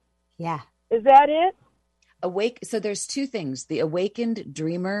 Yeah. Is that it? So there's two things. The Awakened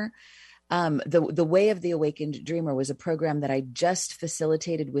Dreamer, the Way of the Awakened Dreamer was a program that I just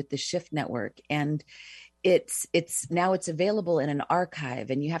facilitated with the Shift Network. And it's now it's available in an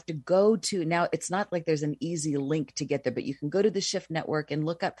archive, and you have to go to, now it's not like there's an easy link to get there, but you can go to the Shift Network and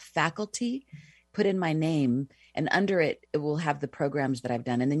look up faculty, put in my name, and under it will have the programs that I've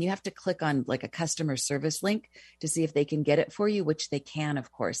done. And then you have to click on like a customer service link to see if they can get it for you, which they can,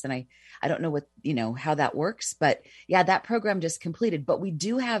 of course. And I don't know what, how that works, but yeah, that program just completed, but we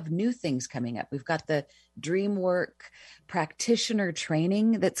do have new things coming up. We've got the DreamWork practitioner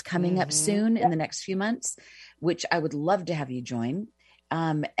training that's coming up soon in the next few months, which I would love to have you join.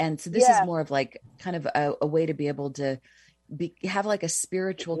 And so this is more of like kind of a way to be able to have like a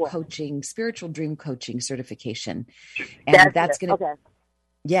spiritual dream coaching certification. And that's going to,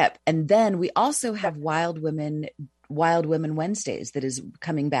 yep. And then we also have Wild Women Wednesdays that is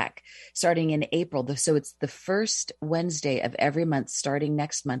coming back starting in April. So it's the first Wednesday of every month starting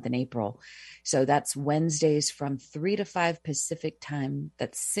next month in April. So that's Wednesdays from 3 to 5 Pacific time.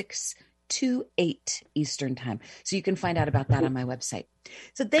 That's 6 to 8 Eastern time. So you can find out about that on my website.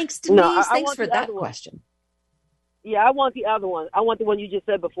 So thanks, Denise. Thanks for that question. Yeah, I want the other one. I want the one you just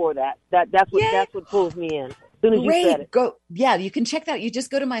said before that. That's what pulls me in. As soon as you said it. You can check that. You just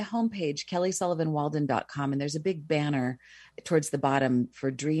go to my homepage, kellysullivanwalden.com, and there's a big banner towards the bottom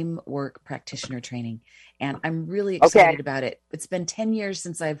for DreamWork practitioner training. And I'm really excited about it. It's been 10 years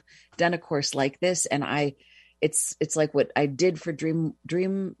since I've done a course like this, and I it's like what I did for Dream,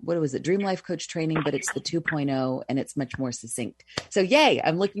 what was it? Dream Life Coach training, but it's the 2.0 and it's much more succinct. So yay,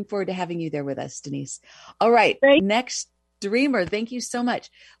 I'm looking forward to having you there with us, Denise. All right. Great. Next dreamer. Thank you so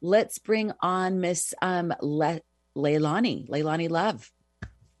much. Let's bring on Miss Leilani Love.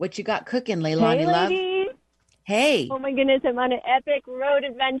 What you got cooking, Leilani Love? Ladies. Hey. Oh my goodness, I'm on an epic road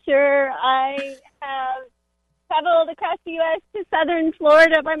adventure. I have traveled across the U.S. to southern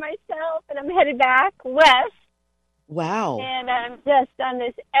Florida by myself, and I'm headed back west. Wow. And I'm just on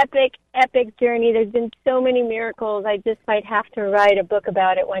this epic journey. There's been so many miracles. I just might have to write a book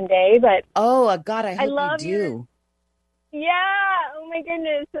about it one day. But oh, God, I hope love you do. Yeah. Oh my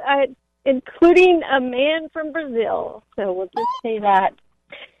goodness. Including a man from Brazil. So we'll just say that.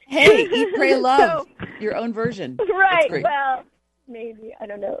 Hey, Eat, Pray, Love, your own version. Right. Well, maybe. I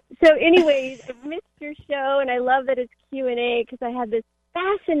don't know. So anyways, I've missed your show, and I love that it's Q&A because I had this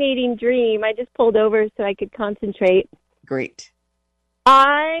fascinating dream. I just pulled over so I could concentrate. Great.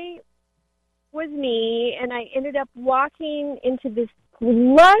 I was me, and I ended up walking into this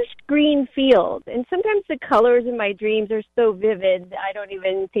lush green field. And sometimes the colors in my dreams are so vivid, I don't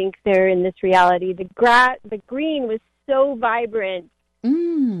even think they're in this reality. The green was so vibrant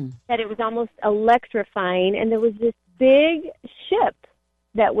that it was almost electrifying. And there was this big ship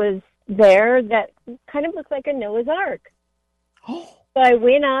that was there that kind of looked like a Noah's Ark. So I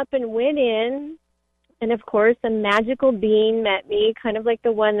went up and went in, and of course a magical being met me, kind of like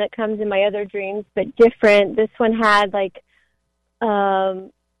the one that comes in my other dreams, but different. This one had like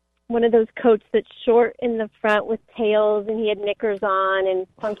one of those coats that's short in the front with tails, and he had knickers on and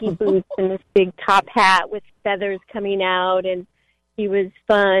funky boots and this big top hat with feathers coming out, and he was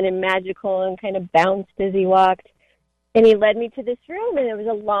fun and magical and kind of bounced as he walked. And he led me to this room, and there was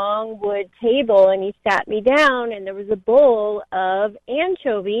a long wood table, and he sat me down, and there was a bowl of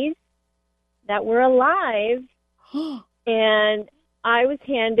anchovies that were alive, and I was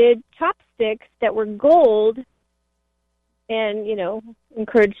handed chopsticks that were gold and,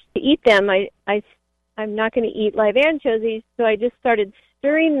 encouraged to eat them. I'm not going to eat live anchovies, so I just started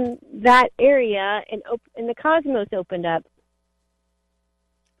stirring that area, and the cosmos opened up.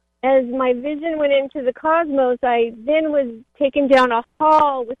 As my vision went into the cosmos, I then was taken down a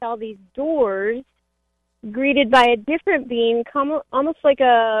hall with all these doors, greeted by a different being, almost like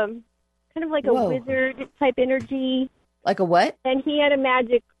a wizard type energy. Like a what? And he had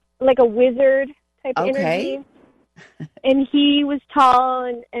like a wizard type energy. And he was tall,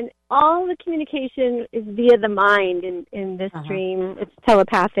 and all the communication is via the mind in this dream. It's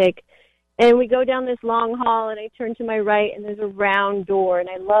telepathic. And we go down this long hall, and I turn to my right, and there's a round door. And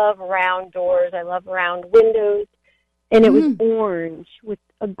I love round doors. I love round windows. And it was orange with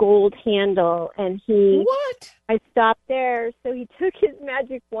a gold handle. And I stopped there. So he took his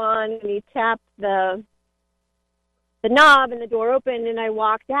magic wand, and he tapped the knob, and the door opened, and I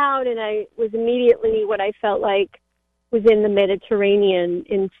walked out, and I was immediately what I felt like was in the Mediterranean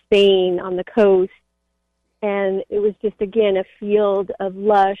in Spain on the coast. And it was just, again, a field of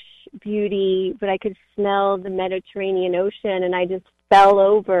lush beauty, but I could smell the Mediterranean Ocean, and I just fell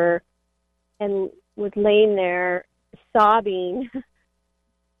over and was laying there sobbing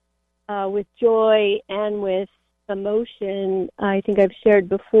with joy and with emotion. I think I've shared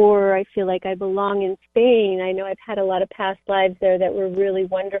before, I feel like I belong in Spain. I know I've had a lot of past lives there that were really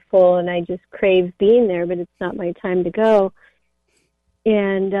wonderful, and I just crave being there, but it's not my time to go.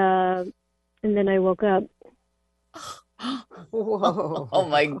 And then I woke up. Whoa. Oh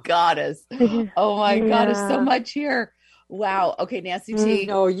my goddess. Oh my goddess, so much here. Wow. Okay, Nancy T.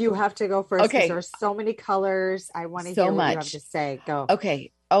 No, you have to go first. Okay. There are so many colors. I want to hear what you have to say. Go.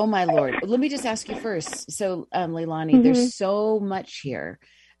 Okay. Oh my Lord. Let me just ask you first. So, Leilani, there's so much here.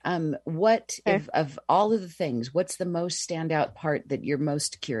 What of all of the things, what's the most standout part that you're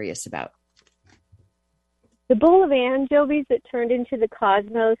most curious about? The bowl of anchovies that turned into the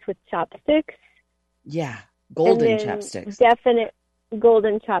cosmos with chopsticks. Yeah. Golden chopsticks. Definite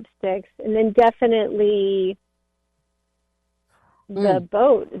golden chopsticks. And then definitely the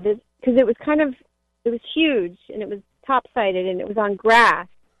boat, because it was huge, and it was top-sided, and it was on grass.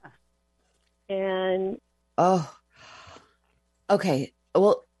 And okay.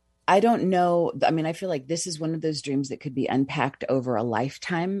 Well, I don't know. I mean, I feel like this is one of those dreams that could be unpacked over a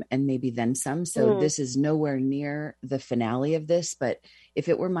lifetime and maybe then some. So this is nowhere near the finale of this, but if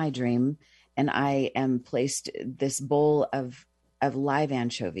it were my dream and I am placed this bowl of live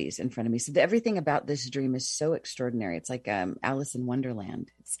anchovies in front of me. So everything about this dream is so extraordinary. It's like Alice in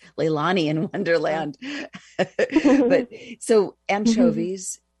Wonderland. It's Leilani in Wonderland. But so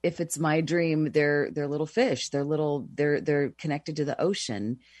anchovies, if it's my dream, they're little fish. They're connected to the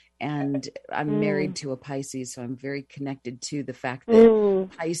ocean. And I'm married to a Pisces, so I'm very connected to the fact that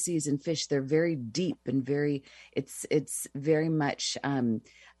Pisces and fish, they're very deep and it's very much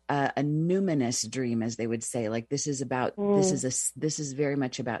a numinous dream, as they would say. Like this is very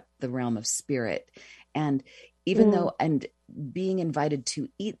much about the realm of spirit. And even though, and being invited to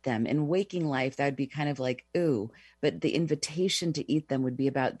eat them in waking life, that would be kind of like, ooh, but the invitation to eat them would be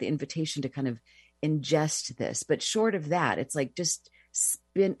about the invitation to kind of ingest this. But short of that, it's like just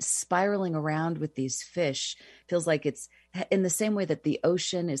spiraling around with these fish feels like it's in the same way that the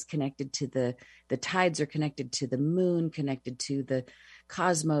ocean is connected to the tides are connected to the moon, connected to the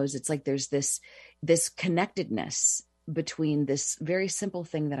cosmos. It's like there's this connectedness between this very simple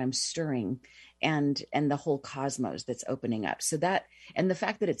thing that I'm stirring and the whole cosmos that's opening up. So that, and the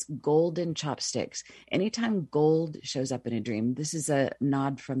fact that it's golden chopsticks, anytime gold shows up in a dream, this is a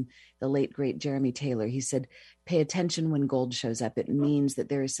nod from the late, great Jeremy Taylor. He said, pay attention when gold shows up. It means that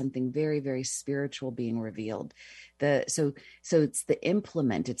there is something very, very spiritual being revealed. So it's the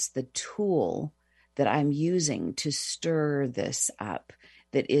implement, it's the tool that I'm using to stir this up.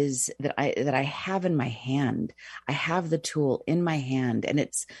 That I have in my hand. I have the tool in my hand, and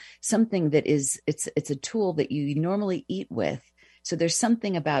it's something that it's a tool that you normally eat with. So there's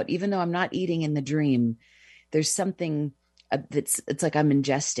something about, even though I'm not eating in the dream, there's something it's like I'm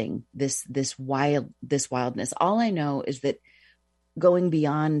ingesting this wildness. All I know is that going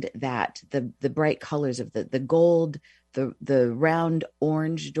beyond that, the bright colors of the gold, the round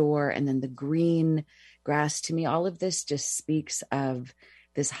orange door, and then the green grass, to me, all of this just speaks of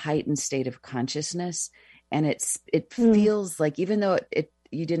this heightened state of consciousness. And it feels like, even though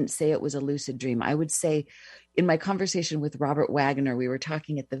you didn't say it was a lucid dream, I would say in my conversation with Robert Wagner, we were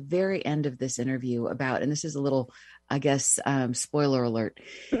talking at the very end of this interview about, and this is a little, I guess, spoiler alert.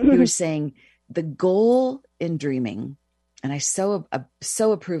 He was saying the goal in dreaming, and I so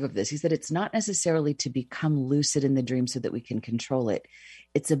approve of this. He said, it's not necessarily to become lucid in the dream so that we can control it.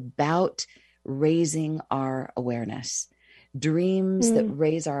 It's about raising our awareness. Dreams that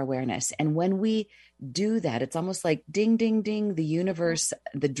raise our awareness. And when we do that, it's almost like ding, ding, ding, the universe,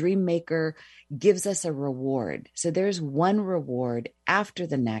 the dream maker gives us a reward. So there's one reward after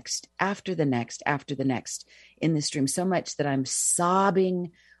the next, after the next, after the next in this dream, so much that I'm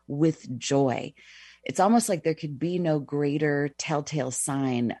sobbing with joy. It's almost like there could be no greater telltale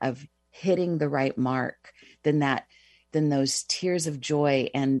sign of hitting the right mark than those tears of joy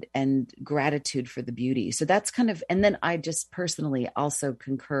and gratitude for the beauty. So that's kind of, and then I just personally also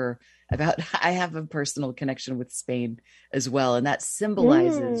concur about, I have a personal connection with Spain as well. And that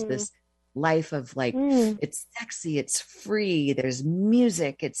symbolizes this life of like, it's sexy, it's free, there's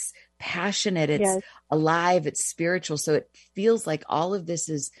music, it's passionate, it's alive, it's spiritual. So it feels like all of this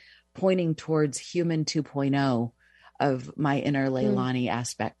is pointing towards human 2.0 of my inner Leilani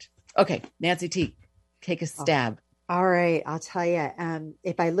aspect. Okay, Nancy T, take a stab. All right, I'll tell you,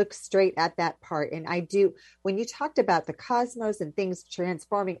 if I look straight at that part, and I do, when you talked about the cosmos and things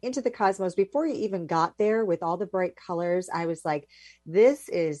transforming into the cosmos, before you even got there with all the bright colors, I was like, this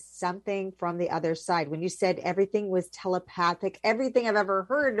is something from the other side. When you said everything was telepathic, everything I've ever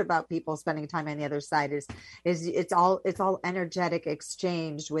heard about people spending time on the other side is it's all energetic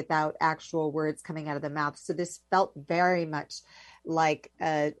exchange without actual words coming out of the mouth. So this felt very much like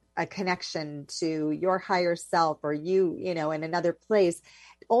a connection to your higher self, or you know, in another place,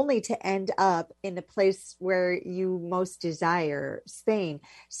 only to end up in the place where you most desire, Spain.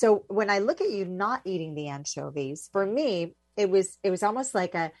 So when I look at you not eating the anchovies, for me, it was almost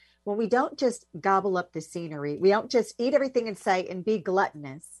like when we don't just gobble up the scenery, we don't just eat everything in sight and be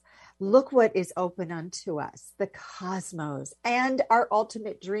gluttonous. Look what is open unto us, the cosmos, and our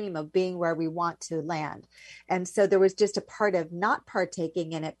ultimate dream of being where we want to land. And so there was just a part of not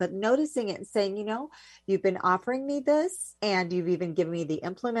partaking in it, but noticing it and saying, you know, you've been offering me this, and you've even given me the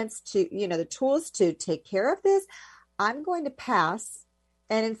implements to, you know, the tools to take care of this. I'm going to pass.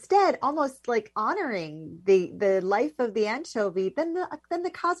 And instead, almost like honoring the life of the anchovy, then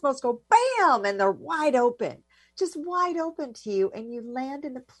the cosmos go bam, and they're wide open. Just wide open to you, and you land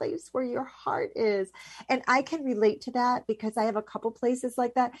in the place where your heart is. And I can relate to that because I have a couple places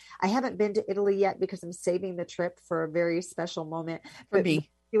like that. I haven't been to Italy yet because I'm saving the trip for a very special moment for me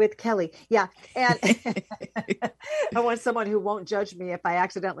with Kelly. Yeah. And I want someone who won't judge me if I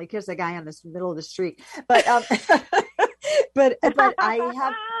accidentally kiss a guy on the middle of the street. But but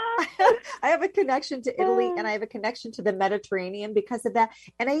I I have a connection to Italy, and I have a connection to the Mediterranean because of that.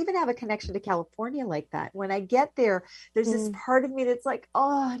 And I even have a connection to California like that. When I get there, there's this part of me that's like,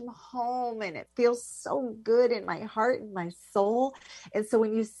 oh, I'm home, and it feels so good in my heart and my soul. And so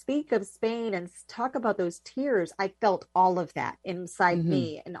when you speak of Spain and talk about those tears, I felt all of that inside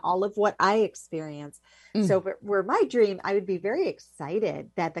me and all of what I experienced. So were my dream, I would be very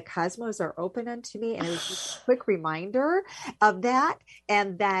excited that the cosmos are open unto me. And it was just a quick reminder of that.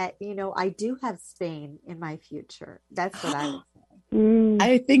 And that, you know, I do have Spain in my future. That's what I would say.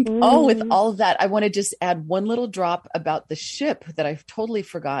 I think, with all of that, I want to just add one little drop about the ship that I totally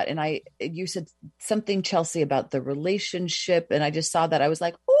forgot. And you said something, Chelsea, about the relationship. And I just saw that. I was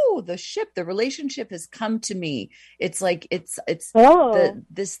like, oh, the ship, the relationship has come to me. It's like, it's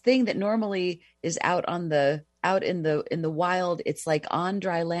this thing that normally is out in the wild. It's like on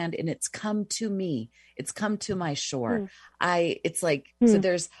dry land, and it's come to me. It's come to my shore. So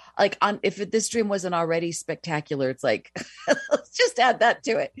there's like, if this dream wasn't already spectacular, it's like, let's just add that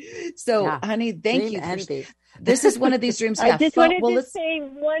to it. So honey, thank you. This is one of these dreams. I just wanted to say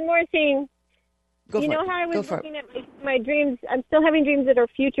one more thing. You know how I was looking at my dreams? I'm still having dreams that are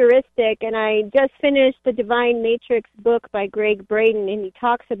futuristic, and I just finished the Divine Matrix book by Greg Braden, and he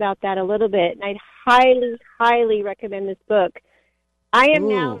talks about that a little bit, and I'd highly, highly recommend this book. I am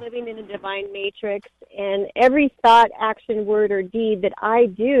now living in a divine matrix, and every thought, action, word, or deed that I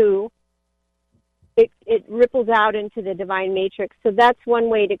do, it ripples out into the divine matrix. So that's one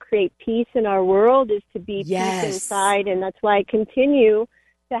way to create peace in our world, is to be peace inside, and that's why I continue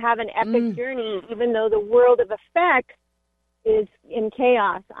to have an epic journey, even though the world of effects is in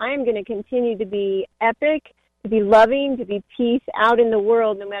chaos. I am going to continue to be epic, to be loving, to be peace out in the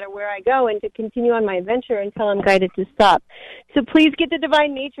world, no matter where I go, and to continue on my adventure until I'm guided to stop. So please get the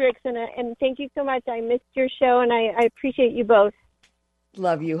Divine Matrix, and thank you so much. I missed your show, and I appreciate you both.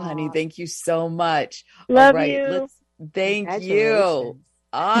 Love you, honey. Thank you so much. Love you. Thank you.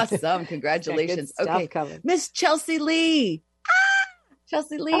 Awesome. Congratulations. Okay. Miss Chelsea Lee.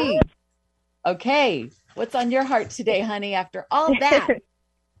 Chelsea Lee. Okay. What's on your heart today, honey, after all that?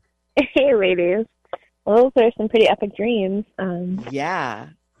 Hey, ladies. Well, those are some pretty epic dreams. Yeah.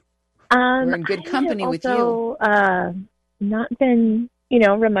 We're in good company with you. Not been,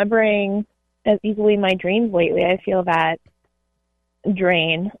 remembering as easily my dreams lately. I feel that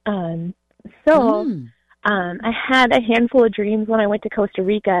drain. I had a handful of dreams when I went to Costa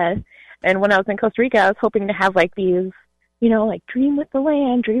Rica. And when I was in Costa Rica, I was hoping to have like these, like dream with the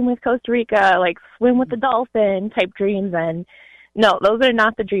land, dream with Costa Rica, like swim with the dolphin type dreams. And no, those are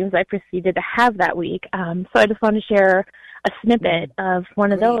not the dreams I proceeded to have that week. So I just want to share a snippet of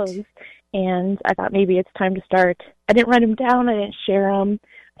one of those. And I thought maybe it's time to start. I didn't write them down. I didn't share them.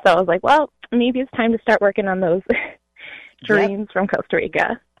 So I was like, well, maybe it's time to start working on those dreams from Costa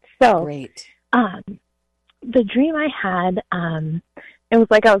Rica. So the dream I had, it was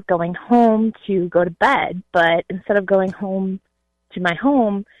like I was going home to go to bed, but instead of going home to my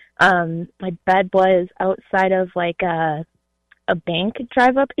home, my bed was outside of like a bank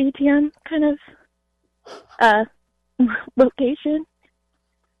drive-up ATM kind of location.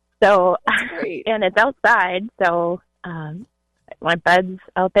 So, and it's outside, so my bed's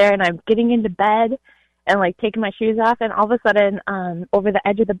out there, and I'm getting into bed and like taking my shoes off, and all of a sudden, over the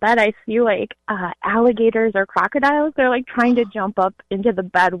edge of the bed, I see like alligators or crocodiles. They're like trying to jump up into the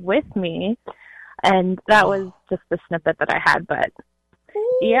bed with me, and that was just the snippet that I had. But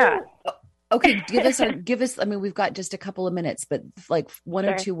yeah. Okay, give us. I mean, we've got just a couple of minutes, but like one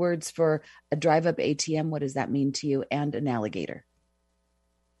or two words for a drive-up ATM. What does that mean to you? And an alligator.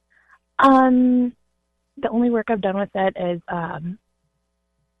 The only work I've done with it is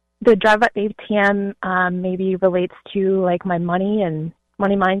the drive-up ATM maybe relates to like my money and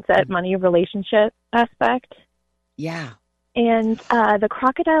money mindset, money relationship aspect. Yeah. And the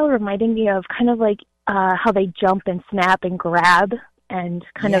crocodile reminding me of kind of like how they jump and snap and grab, and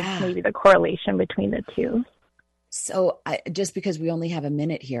kind of maybe the correlation between the two. So just because we only have a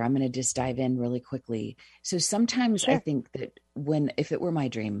minute here, I'm going to just dive in really quickly. So sometimes I think that if it were my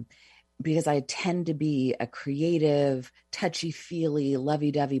dream, because I tend to be a creative, touchy-feely,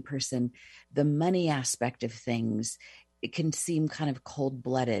 lovey-dovey person, the money aspect of things, it can seem kind of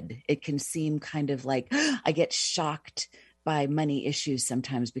cold-blooded. It can seem kind of like I get shocked by money issues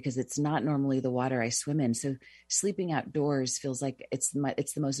sometimes because it's not normally the water I swim in. So sleeping outdoors feels like it's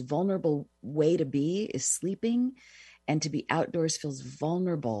the most vulnerable way to be, is sleeping, and to be outdoors feels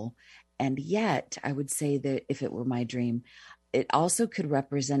vulnerable. And yet I would say that if it were my dream, it also could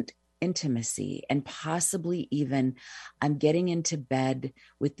represent intimacy, and possibly even I'm getting into bed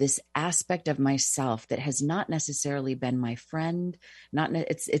with this aspect of myself that has not necessarily been my friend.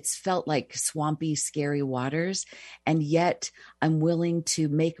 It's felt like swampy, scary waters. And yet I'm willing to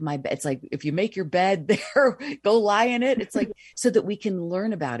make my bed. It's like, if you make your bed there, go lie in it. It's like, so that we can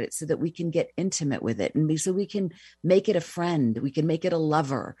learn about it, so that we can get intimate with it. And so we can make it a friend. We can make it a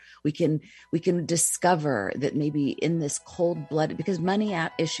lover. We can discover that maybe in this cold blood, because money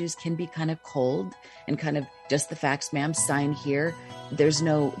issues can be kind of cold and kind of just the facts, ma'am, sign here. There's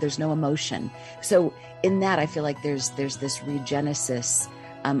no emotion. So in that, I feel like there's this regenesis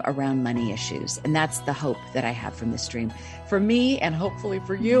around money issues. And that's the hope that I have from this dream for me, and hopefully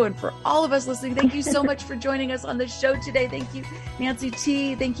for you and for all of us listening. Thank you so much for joining us on the show today. Thank you, Nancy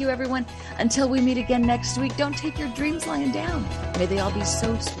T. Thank you, everyone. Until we meet again next week, don't take your dreams lying down. May they all be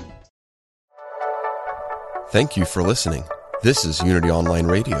so sweet. Thank you for listening. This is Unity Online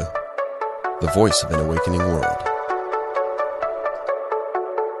Radio, the voice of an awakening world.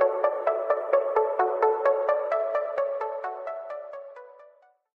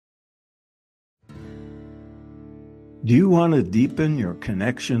 Do you want to deepen your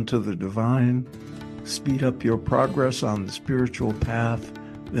connection to the divine, speed up your progress on the spiritual path?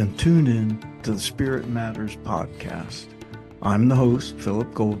 Then tune in to the Spirit Matters podcast. I'm the host,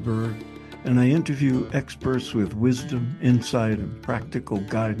 Philip Goldberg, and I interview experts with wisdom, insight, and practical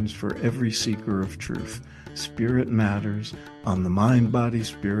guidance for every seeker of truth. Spirit Matters on the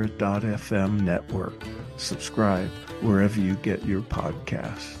MindBodySpirit.fm network. Subscribe wherever you get your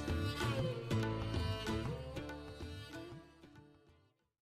podcasts.